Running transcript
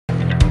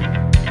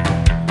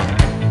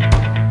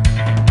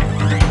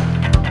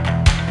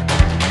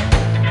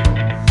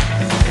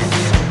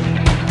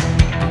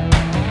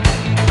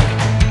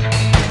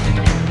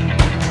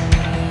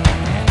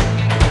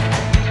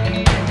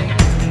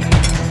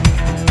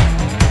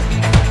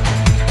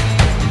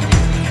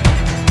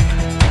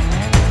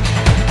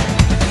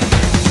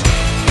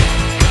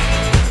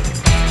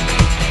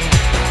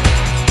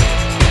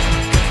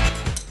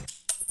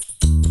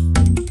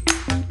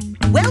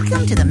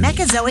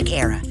Mesozoic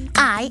era.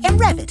 I am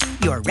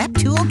Revvit, your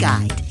Reptool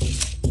guide.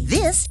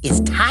 This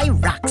is Ty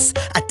Rux,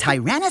 a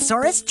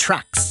Tyrannosaurus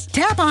Trux.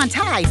 Tap on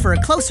Ty for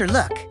a closer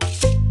look.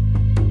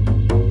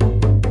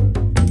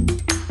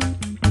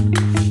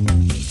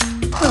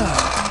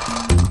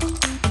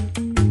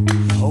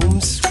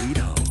 Home sweet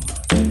home.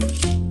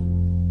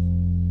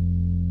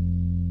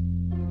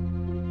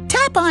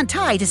 Tap on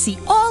Ty to see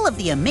all of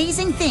the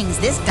amazing things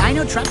this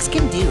Dinotrux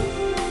can do.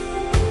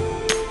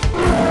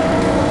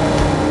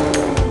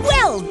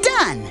 Well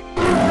done!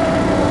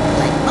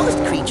 Like most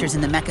creatures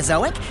in the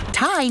Mesozoic,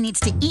 Ty needs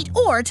to eat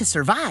ore to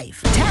survive.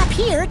 Tap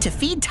here to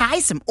feed Ty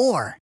some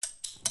ore.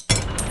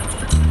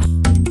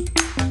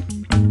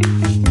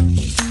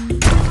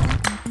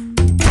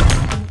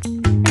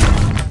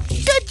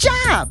 Good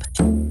job!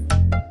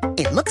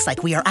 It looks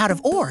like we are out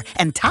of ore,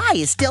 and Ty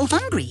is still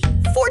hungry.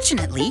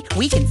 Fortunately,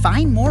 we can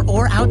find more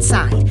ore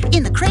outside,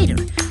 in the crater.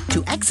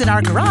 To exit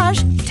our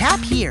garage, tap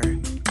here.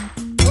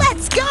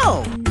 Let's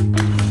go!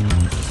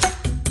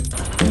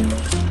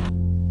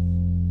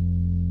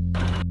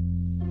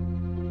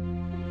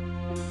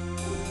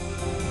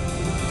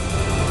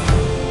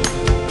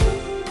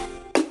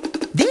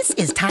 This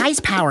is Ty's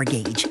power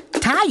gauge.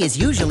 Ty is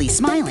usually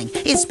smiling,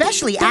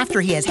 especially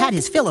after he has had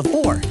his fill of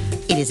ore.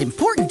 It is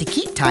important to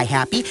keep Ty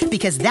happy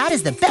because that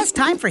is the best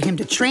time for him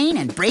to train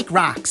and break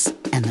rocks.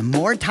 And the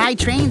more Ty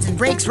trains and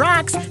breaks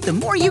rocks, the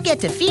more you get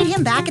to feed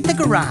him back at the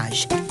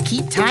garage.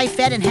 Keep Ty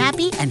fed and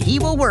happy, and he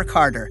will work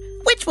harder,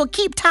 which will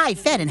keep Ty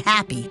fed and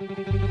happy.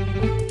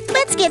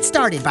 Let's get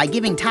started by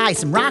giving Ty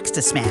some rocks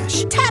to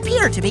smash. Tap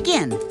here to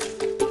begin. There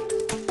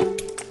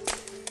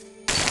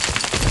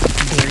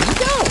you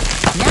go.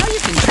 Now you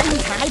can train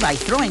Ty by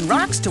throwing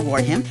rocks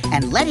toward him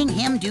and letting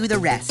him do the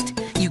rest.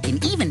 You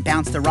can even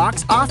bounce the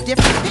rocks off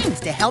different things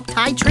to help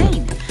Ty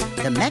train.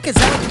 The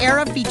Mesozoic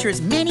era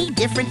features many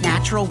different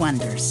natural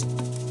wonders.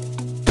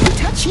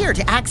 Touch here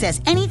to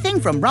access anything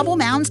from rubble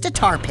mounds to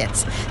tar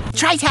pits.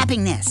 Try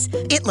tapping this.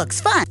 It looks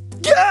fun.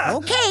 Yeah!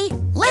 Okay,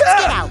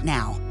 let's get out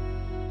now.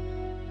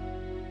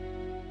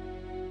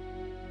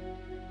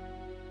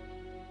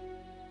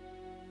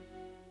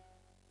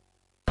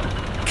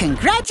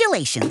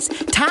 Congratulations!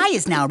 Ty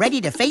is now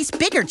ready to face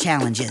bigger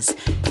challenges.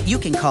 You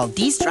can call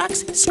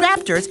D-Structs,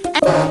 Scraptors, and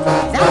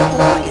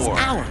that ore is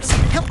ours.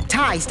 Help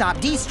Ty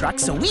stop D-Structs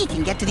so we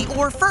can get to the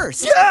ore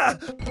first. Yeah!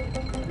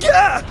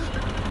 Yeah!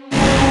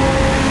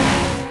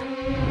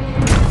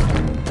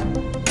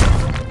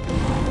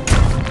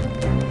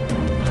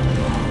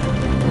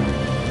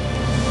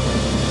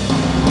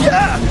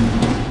 Yeah!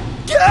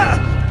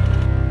 Yeah!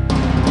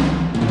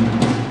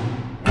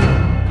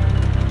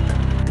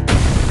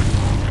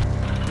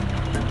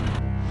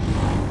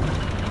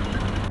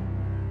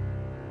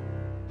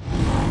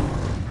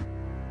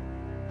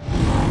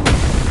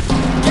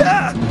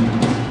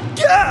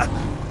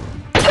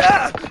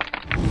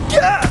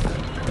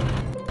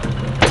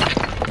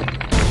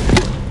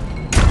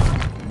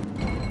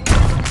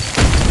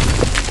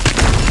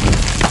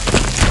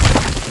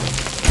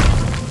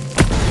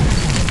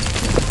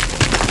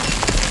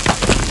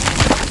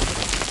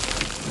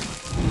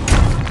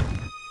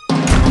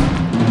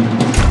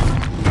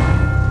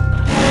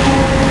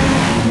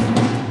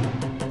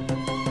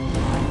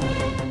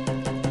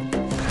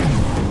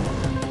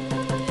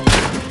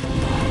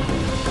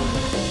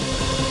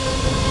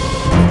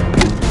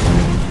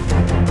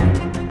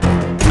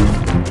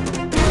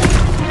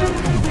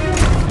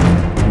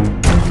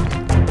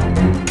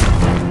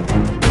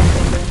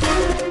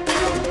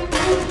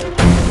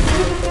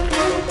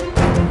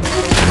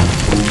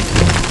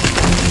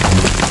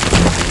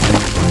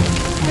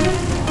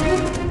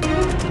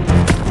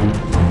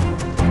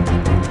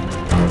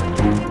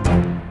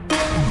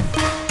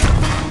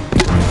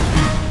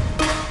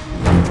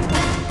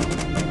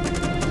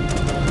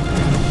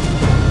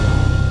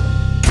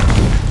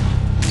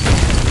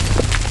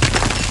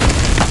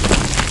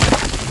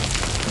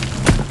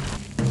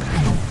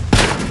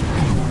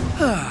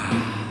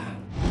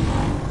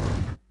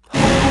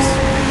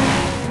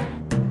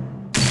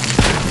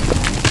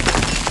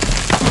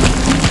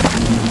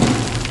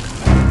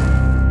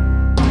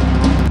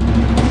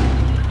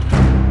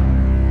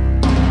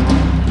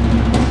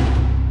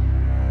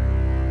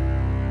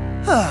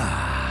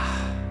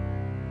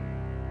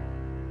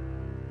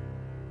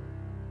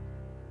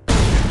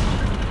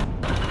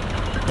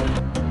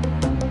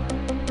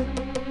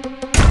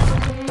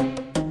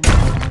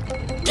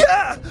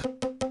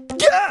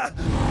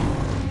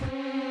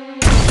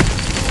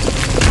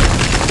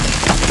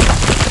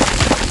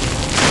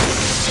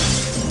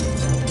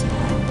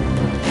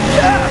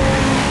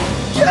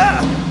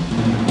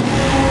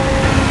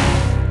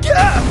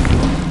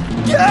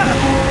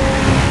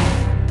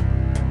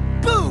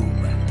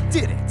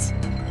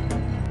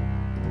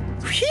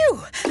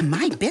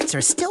 My bits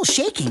are still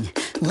shaking.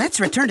 Let's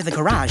return to the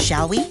garage,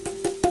 shall we?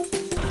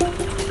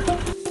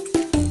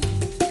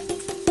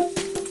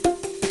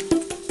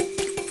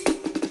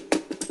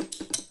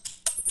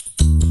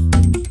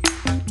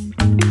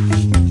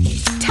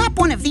 Tap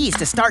one of these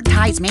to start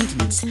Ty's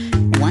maintenance.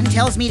 One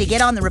tells me to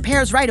get on the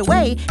repairs right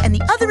away, and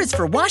the other is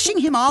for washing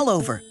him all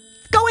over.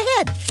 Go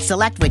ahead.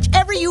 Select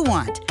whichever you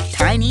want.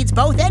 Ty needs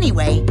both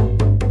anyway.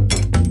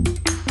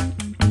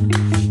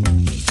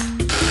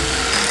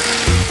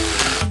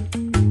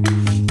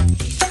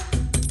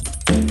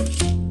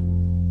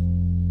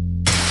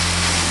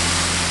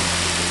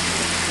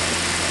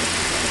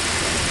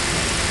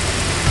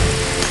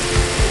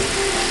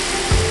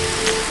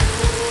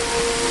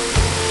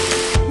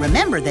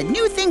 Remember that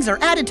new things are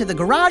added to the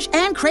garage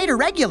and crater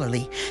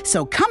regularly,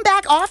 so come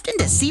back often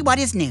to see what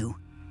is new.